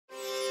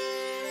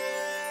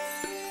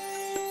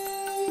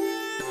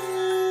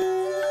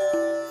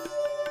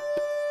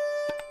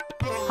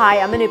Hi,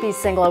 I'm Anupy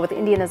Singla with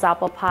Indian as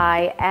Apple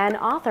Pie and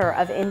author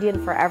of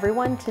Indian for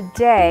Everyone.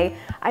 Today,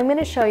 I'm going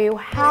to show you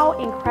how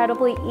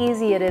incredibly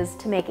easy it is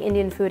to make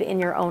Indian food in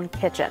your own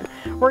kitchen.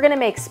 We're going to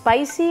make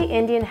spicy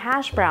Indian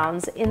hash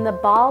browns in the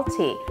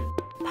Balti,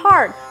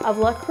 part of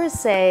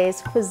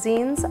Creuset's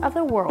Cuisines of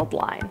the World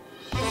line.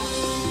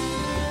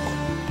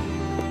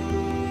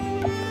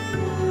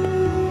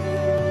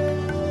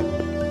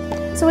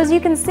 So as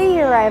you can see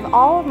here, I have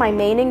all of my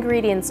main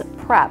ingredients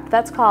prepped.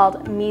 That's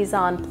called mise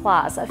en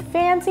place, a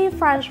fancy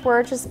French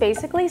word to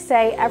basically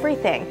say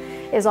everything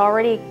is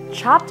already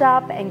chopped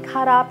up and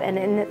cut up and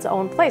in its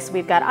own place.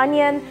 We've got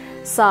onion,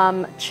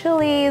 some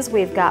chilies,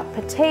 we've got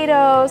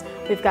potatoes,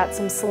 we've got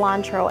some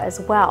cilantro as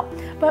well.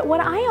 But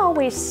what I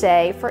always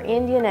say for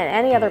Indian and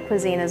any other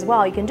cuisine as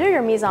well, you can do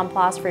your mise en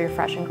place for your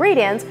fresh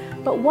ingredients,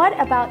 but what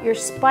about your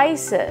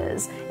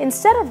spices?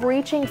 Instead of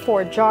reaching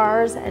for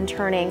jars and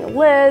turning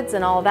lids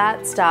and all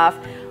that stuff,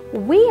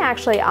 we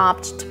actually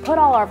opt to put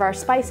all of our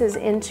spices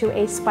into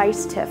a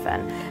spice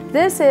tiffin.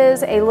 This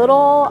is a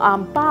little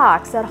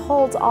box that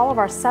holds all of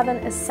our 7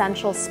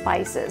 essential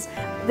spices.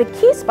 The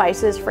key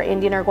spices for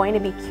Indian are going to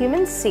be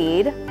cumin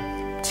seed,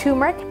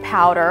 turmeric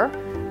powder,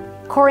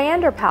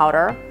 coriander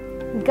powder,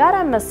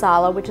 garam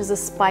masala, which is a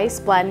spice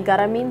blend.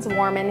 Garam means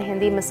warm in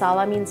Hindi,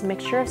 masala means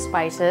mixture of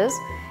spices,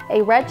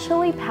 a red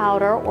chili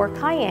powder or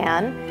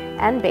cayenne,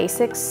 and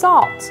basic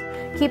salt.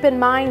 Keep in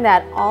mind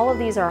that all of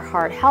these are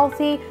heart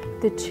healthy.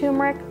 The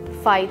turmeric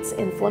fights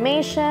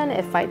inflammation,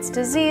 it fights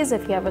disease.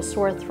 If you have a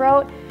sore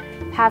throat,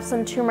 have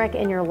some turmeric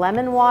in your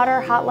lemon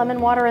water, hot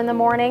lemon water in the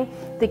morning.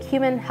 The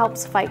cumin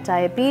helps fight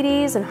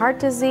diabetes and heart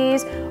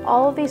disease.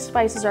 All of these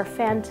spices are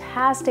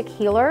fantastic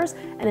healers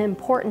and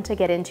important to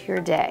get into your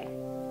day.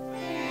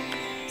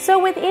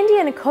 So with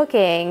Indian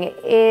cooking,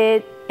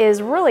 it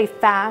is really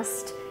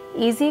fast,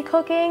 easy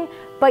cooking,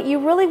 but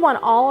you really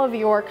want all of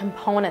your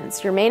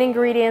components, your main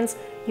ingredients,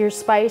 your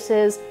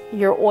spices,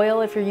 your oil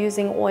if you're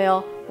using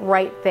oil,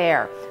 right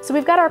there. So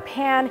we've got our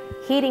pan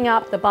heating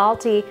up, the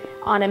Balti,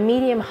 on a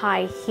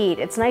medium-high heat.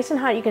 It's nice and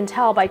hot. You can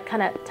tell by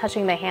kind of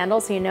touching the handle,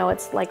 so you know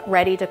it's like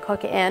ready to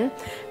cook in.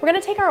 We're going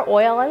to take our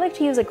oil. I like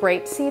to use a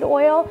grapeseed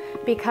oil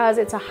because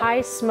it's a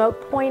high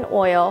smoke point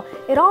oil.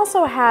 It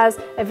also has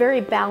a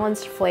very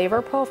balanced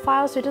flavor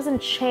profile, so it doesn't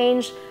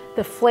change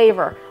the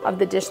flavor of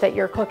the dish that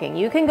you're cooking.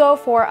 You can go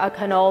for a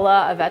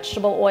canola, a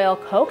vegetable oil.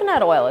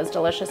 Coconut oil is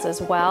delicious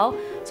as well.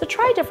 So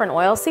try different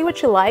oils, see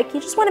what you like. You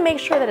just want to make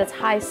sure that it's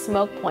high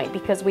smoke point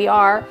because we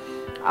are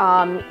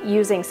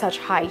using such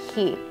high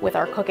heat with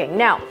our cooking.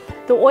 Now,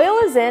 the oil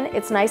is in,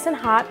 it's nice and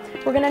hot.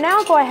 We're gonna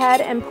now go ahead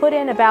and put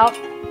in about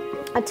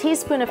a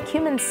teaspoon of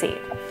cumin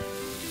seed.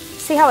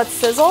 See how it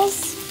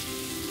sizzles?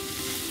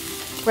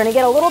 We're gonna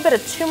get a little bit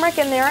of turmeric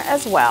in there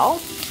as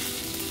well.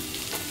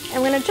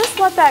 And we're gonna just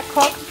let that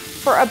cook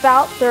for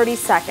about 30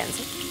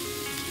 seconds.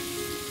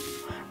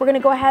 We're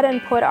gonna go ahead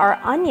and put our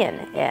onion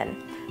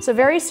in. So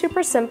very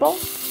super simple.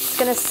 It's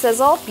gonna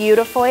sizzle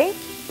beautifully.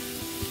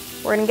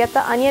 We're gonna get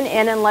the onion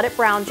in and let it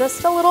brown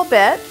just a little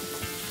bit.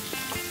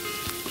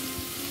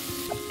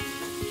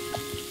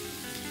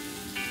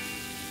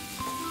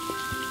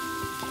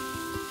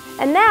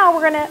 And now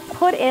we're gonna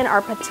put in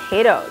our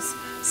potatoes.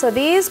 So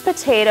these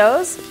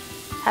potatoes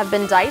have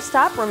been diced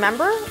up.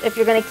 Remember, if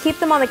you're gonna keep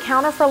them on the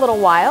counter for a little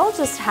while,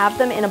 just have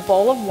them in a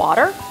bowl of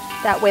water.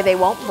 That way they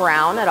won't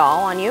brown at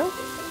all on you.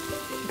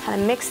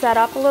 Kind of mix that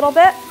up a little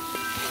bit.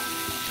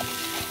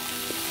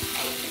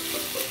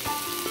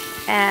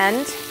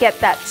 And get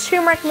that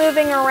turmeric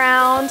moving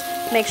around.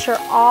 Make sure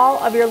all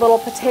of your little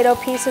potato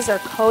pieces are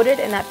coated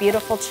in that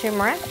beautiful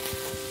turmeric.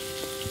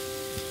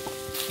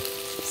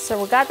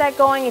 So we got that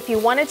going. If you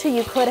wanted to,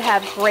 you could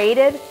have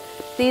grated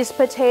these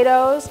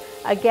potatoes.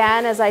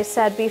 Again, as I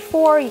said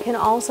before, you can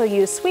also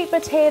use sweet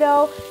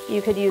potato.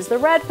 You could use the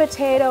red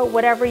potato,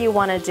 whatever you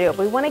want to do. But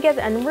we want to get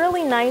a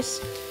really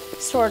nice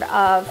sort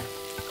of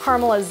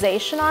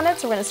caramelization on it.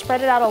 So we're going to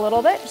spread it out a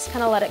little bit, just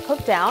kind of let it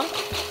cook down.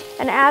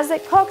 And as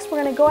it cooks, we're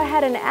going to go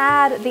ahead and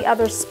add the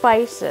other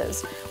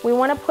spices. We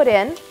want to put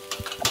in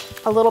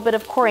a little bit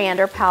of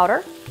coriander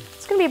powder.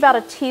 It's going to be about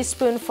a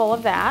teaspoonful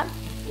of that.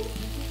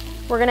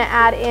 We're going to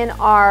add in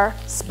our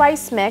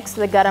spice mix,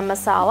 the garam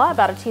masala,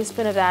 about a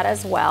teaspoon of that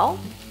as well.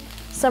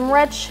 Some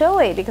red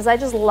chili, because I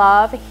just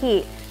love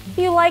heat. If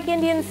you like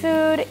Indian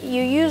food,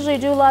 you usually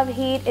do love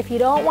heat. If you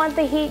don't want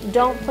the heat,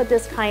 don't put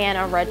this cayenne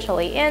or red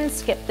chili in,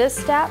 skip this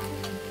step.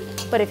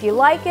 But if you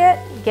like it,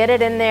 get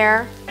it in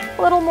there.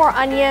 A little more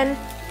onion,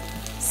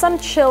 some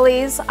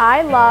chilies.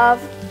 I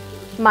love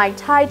my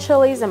Thai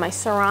chilies and my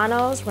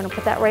serranos. We're gonna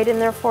put that right in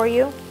there for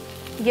you.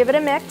 Give it a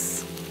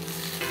mix.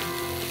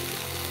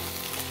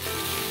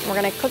 We're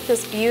gonna cook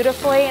this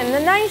beautifully. And the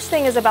nice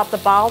thing is about the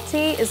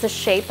Balti is the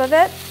shape of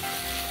it.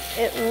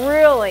 It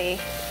really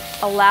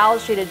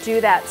allows you to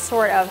do that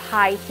sort of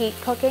high heat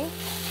cooking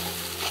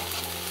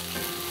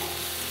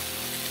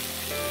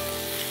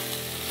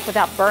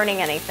without burning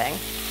anything.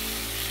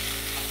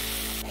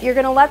 You're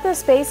gonna let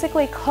this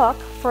basically cook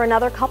for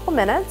another couple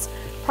minutes.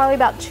 probably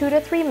about 2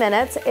 to 3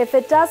 minutes. If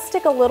it does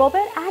stick a little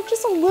bit, add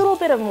just a little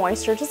bit of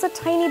moisture, just a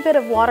tiny bit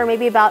of water,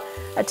 maybe about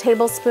a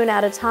tablespoon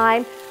at a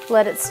time.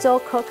 Let it still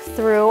cook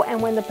through,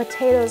 and when the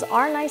potatoes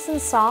are nice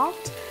and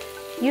soft,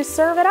 you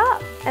serve it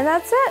up, and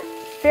that's it.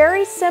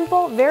 Very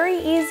simple, very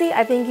easy.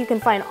 I think you can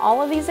find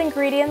all of these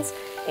ingredients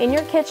in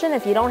your kitchen.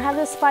 If you don't have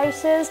the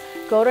spices,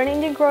 go to an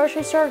Indian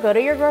grocery store, go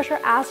to your grocer,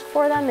 ask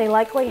for them. They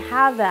likely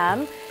have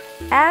them.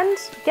 And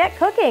get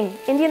cooking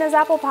Indian as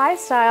apple pie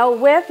style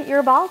with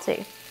your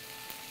Balti.